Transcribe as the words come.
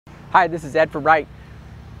Hi, this is Ed from Wright.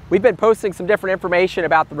 We've been posting some different information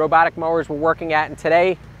about the robotic mowers we're working at, and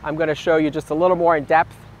today I'm going to show you just a little more in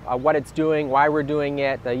depth what it's doing, why we're doing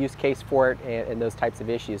it, the use case for it, and those types of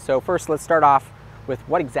issues. So first, let's start off with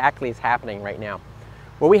what exactly is happening right now.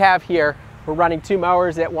 What we have here, we're running two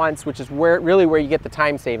mowers at once, which is really where you get the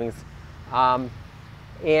time savings.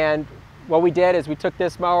 And what we did is we took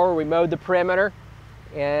this mower, we mowed the perimeter,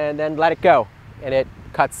 and then let it go, and it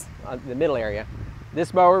cuts the middle area.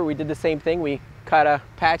 This mower, we did the same thing. We cut a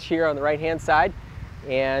patch here on the right-hand side,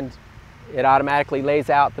 and it automatically lays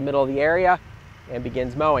out the middle of the area and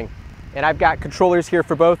begins mowing. And I've got controllers here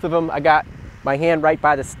for both of them. I got my hand right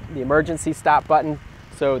by the emergency stop button,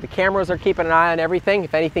 so the cameras are keeping an eye on everything.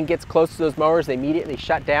 If anything gets close to those mowers, they immediately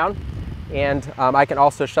shut down, and I can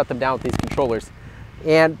also shut them down with these controllers.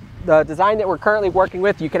 And the design that we're currently working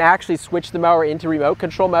with, you can actually switch the mower into remote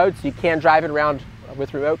control mode, so you can drive it around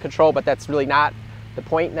with remote control, but that's really not the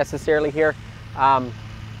point necessarily here. The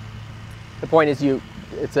point is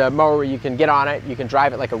it's a mower where you can get on it, you can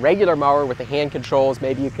drive it like a regular mower with the hand controls.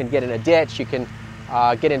 Maybe you can get in a ditch, you can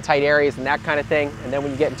get in tight areas and that kind of thing. And then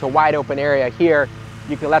when you get into a wide open area here,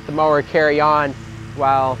 you can let the mower carry on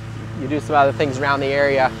while you do some other things around the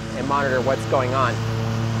area and monitor what's going on.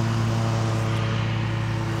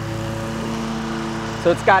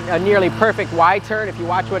 So it's got a nearly perfect Y turn. If you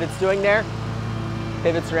watch what it's doing there,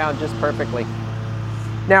 pivots around just perfectly.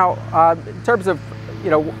 Now, in terms of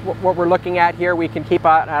what we're looking at here, we can keep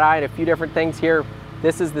an eye on a few different things here.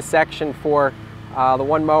 This is the section for the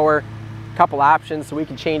one mower. A couple options, so we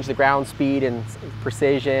can change the ground speed and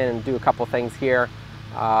precision and do a couple things here.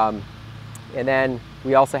 And then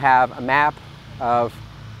we also have a map of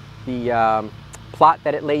the plot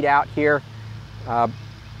that it laid out here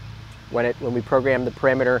when we programmed the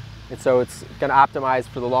perimeter. And so it's going to optimize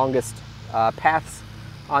for the longest paths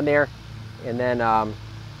on there. And then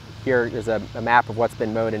here is a map of what's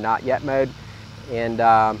been mowed and not yet mowed. And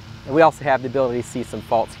we also have the ability to see some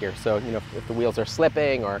faults here. So, if the wheels are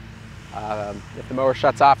slipping, or if the mower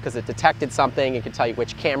shuts off because it detected something, it can tell you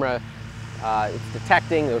which camera it's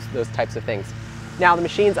detecting, those types of things. Now, the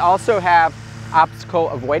machines also have obstacle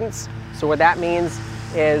avoidance. So what that means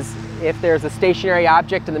is if there's a stationary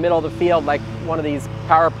object in the middle of the field, like one of these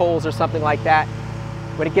power poles or something like that,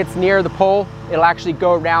 when it gets near the pole, it'll actually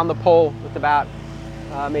go around the pole with about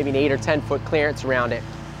maybe an 8 or 10 foot clearance around it.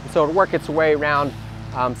 So it'll work its way around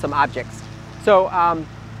some objects. So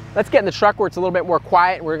let's get in the truck where it's a little bit more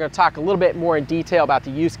quiet, and we're going to talk a little bit more in detail about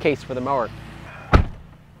the use case for the mower.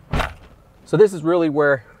 So this is really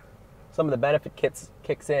where some of the benefit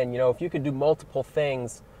kicks in. If you can do multiple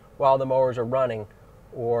things while the mowers are running,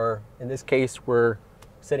 or in this case, we're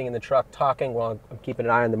sitting in the truck talking while I'm keeping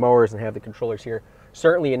an eye on the mowers and have the controllers here.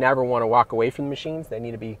 Certainly, you never want to walk away from the machines. They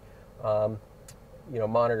need to be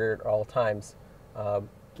monitored at all times,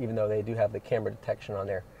 even though they do have the camera detection on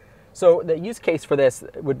there. So the use case for this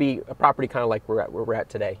would be a property kind of like where we're at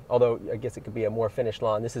today, although I guess it could be a more finished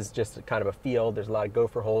lawn. This is just kind of a field. There's a lot of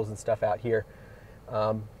gopher holes and stuff out here.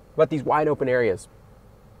 But these wide open areas,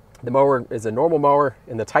 the mower is a normal mower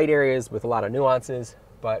in the tight areas with a lot of nuances,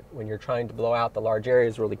 but when you're trying to blow out the large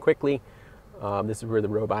areas really quickly, this is where the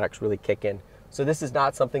robotics really kick in. So this is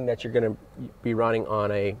not something that you're going to be running on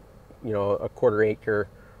a quarter-acre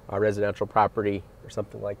residential property or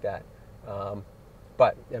something like that.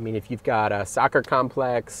 But I mean, if you've got a soccer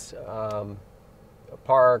complex, a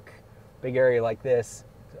park, big area like this,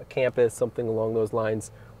 a campus, something along those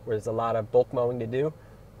lines, where there's a lot of bulk mowing to do,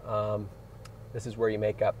 this is where you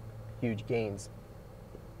make up huge gains.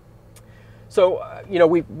 So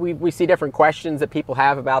we see different questions that people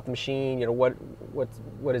have about the machine.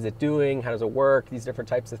 What is it doing? How does it work? These different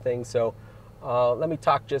types of things. So let me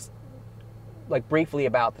talk just like briefly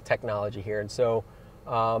about the technology here. And so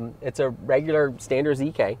it's a regular standard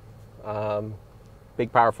ZK,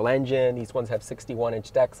 big powerful engine. These ones have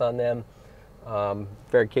 61-inch decks on them,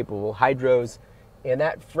 very capable hydros, and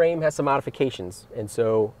that frame has some modifications. And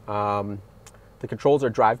so the controls are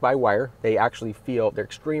drive-by-wire. They actually they're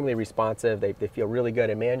extremely responsive. They feel really good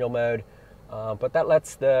in manual mode, but that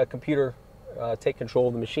lets the computer take control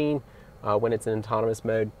of the machine when it's in autonomous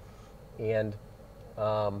mode. And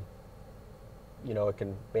it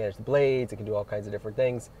can manage the blades, it can do all kinds of different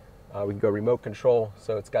things. We can go remote control,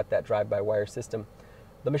 so it's got that drive-by-wire system.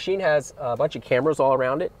 The machine has a bunch of cameras all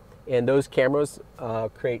around it, and those cameras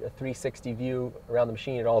create a 360 view around the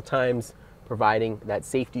machine at all times, providing that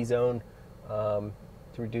safety zone to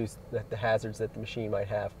reduce the hazards that the machine might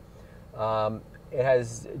have. It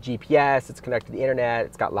has GPS, it's connected to the internet,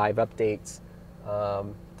 it's got live updates,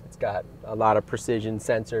 it's got a lot of precision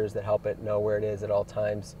sensors that help it know where it is at all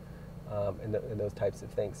times. and those types of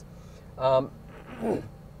things.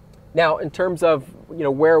 Now, in terms of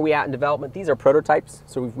where are we at in development, these are prototypes.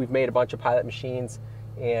 So we've made a bunch of pilot machines,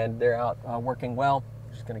 and they're out working well.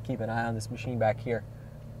 Just going to keep an eye on this machine back here.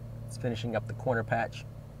 It's finishing up the corner patch.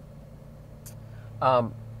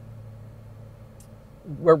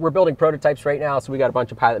 We're building prototypes right now, so we got a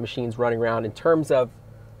bunch of pilot machines running around. In terms of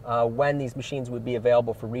when these machines would be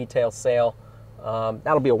available for retail sale,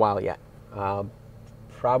 that'll be a while yet.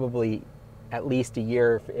 Probably at least a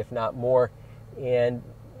year, if not more. And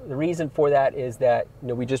the reason for that is that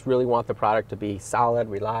we just really want the product to be solid,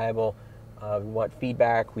 reliable. We want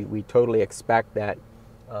feedback. We totally expect that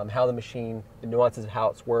how the machine, the nuances of how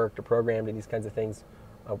it's worked or programmed and these kinds of things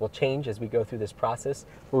will change as we go through this process.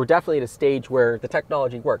 But we're definitely at a stage where the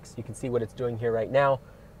technology works. You can see what it's doing here right now,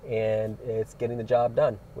 and it's getting the job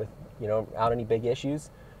done without any big issues.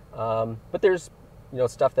 But there's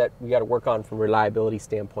stuff that we got to work on from a reliability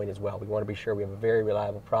standpoint as well. We want to be sure we have a very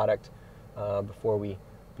reliable product before we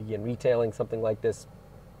begin retailing something like this.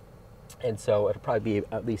 And so it'll probably be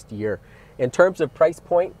at least a year. In terms of price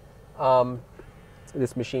point,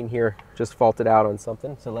 this machine here just faulted out on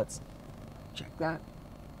something, so let's check that.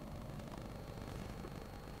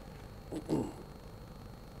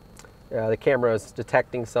 The camera is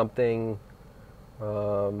detecting something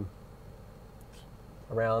around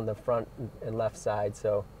the front and left side,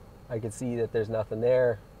 so I can see that there's nothing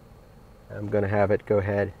there. I'm going to have it go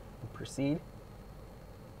ahead and proceed.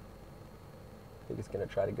 I think it's going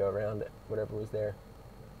to try to go around it, whatever was there.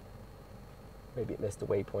 Maybe it missed a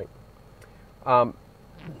waypoint.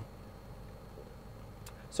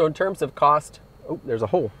 So in terms of cost, oh, there's a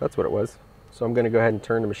hole. That's what it was. So I'm going to go ahead and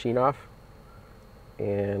turn the machine off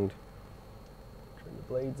and turn the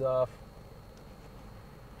blades off.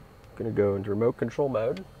 I'm going to go into remote control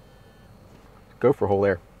mode. Go for a hole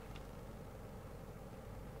there.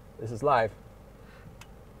 This is live.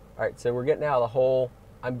 All right, so we're getting out of the hole.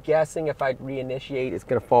 I'm guessing if I reinitiate, it's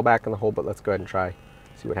going to fall back in the hole, but let's go ahead and try,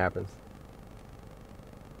 see what happens.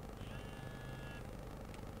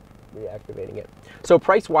 Reactivating it. So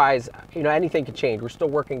price-wise, anything can change. We're still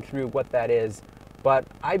working through what that is, but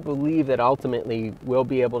I believe that ultimately we'll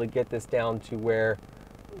be able to get this down to where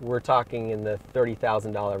we're talking in the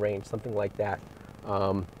 $30,000 range, something like that,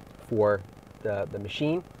 for the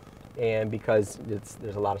machine. And because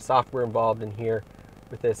there's a lot of software involved in here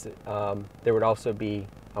with this, there would also be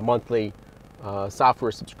a monthly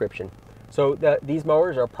software subscription. So these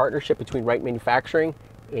mowers are a partnership between Wright Manufacturing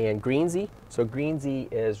and Greenzie. So Greenzie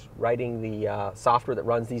is writing the software that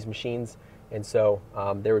runs these machines, and so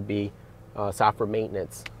there would be software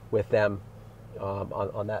maintenance with them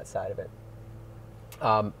on that side of it.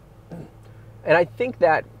 And I think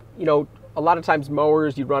that a lot of times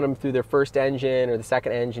mowers, you run them through their first engine or the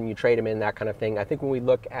second engine, you trade them in, that kind of thing. I think when we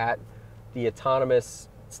look at the autonomous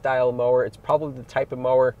style mower, it's probably the type of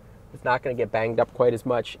mower that's not going to get banged up quite as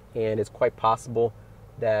much, and it's quite possible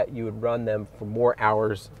that you would run them for more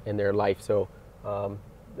hours in their life. So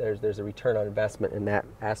there's a return on investment in that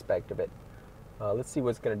aspect of it. Let's see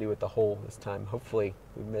what it's going to do with the hole this time. Hopefully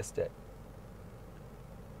we missed it.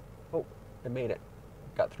 Oh, it made it.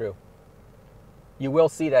 Got through. You will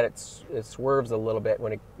see that it swerves a little bit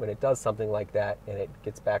when it does something like that, and it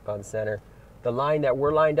gets back on center. The line that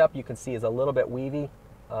we're lined up, you can see, is a little bit weavy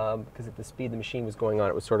because at the speed the machine was going on,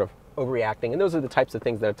 it was sort of overreacting. And those are the types of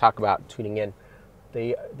things that I talk about tuning in.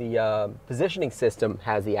 The positioning system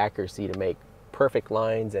has the accuracy to make perfect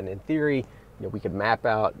lines, and in theory, we could map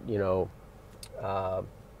out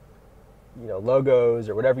logos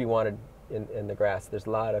or whatever you wanted in the grass. There's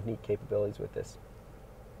a lot of neat capabilities with this.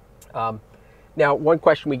 Now, one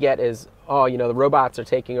question we get is, the robots are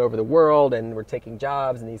taking over the world and we're taking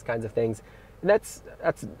jobs and these kinds of things. And that's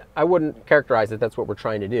I wouldn't characterize it. That's what we're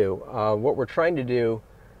trying to do. What we're trying to do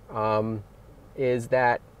is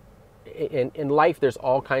that in life, there's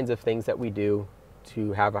all kinds of things that we do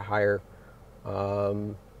to have a higher,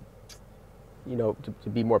 to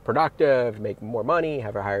be more productive, make more money,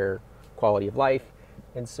 have a higher quality of life.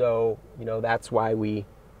 And so, that's why we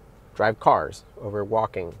drive cars over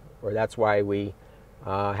walking, or that's why we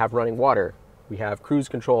have running water. We have cruise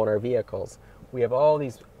control in our vehicles. We have all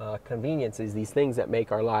these conveniences, these things that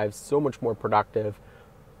make our lives so much more productive,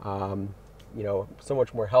 so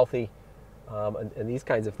much more healthy, and these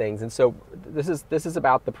kinds of things. And so this is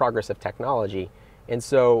about the progress of technology. And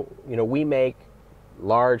so, we make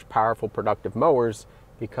large, powerful, productive mowers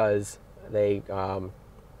because they,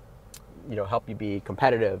 help you be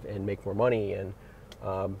competitive and make more money and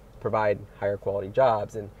provide higher quality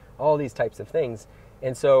jobs and all these types of things.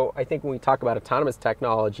 And so I think when we talk about autonomous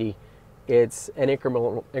technology, it's an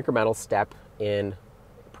incremental step in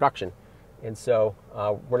production. And so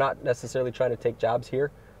we're not necessarily trying to take jobs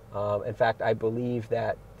here. In fact, I believe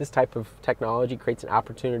that this type of technology creates an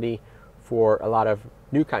opportunity for a lot of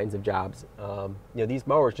new kinds of jobs. These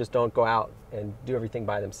mowers just don't go out and do everything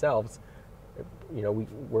by themselves.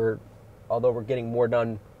 Although we're getting more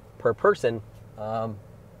done per person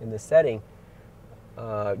in this setting,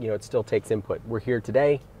 it still takes input. We're here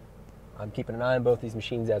today. I'm keeping an eye on both these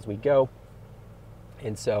machines as we go.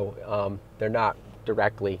 And so they're not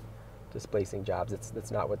directly displacing jobs.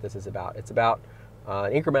 That's not what this is about. It's about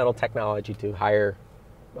incremental technology to higher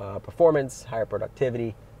performance, higher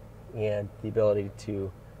productivity, and the ability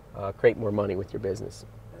to create more money with your business.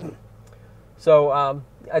 So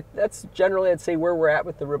that's generally, I'd say, where we're at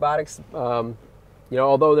with the robotics.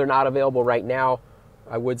 Although they're not available right now,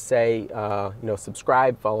 I would say,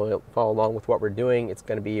 subscribe, follow along with what we're doing. It's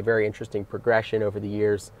going to be a very interesting progression over the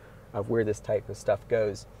years of where this type of stuff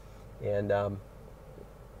goes. And,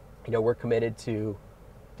 we're committed to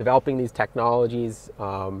developing these technologies.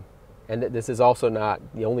 And this is also not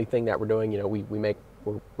the only thing that we're doing.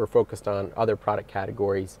 We're focused on other product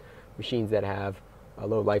categories, machines that have a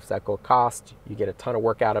low life cycle cost. You get a ton of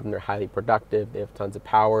work out of them. They're highly productive. They have tons of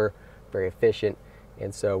power, very efficient.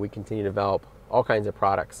 And so we continue to develop all kinds of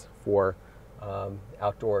products for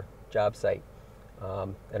outdoor job site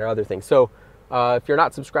and other things. So if you're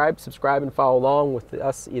not subscribed, subscribe and follow along with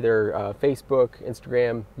us, either Facebook,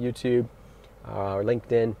 Instagram, YouTube, or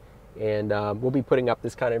LinkedIn. And we'll be putting up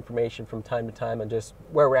this kind of information from time to time on just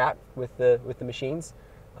where we're at with the machines.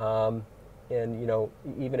 And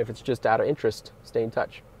even if it's just out of interest, stay in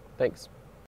touch. Thanks.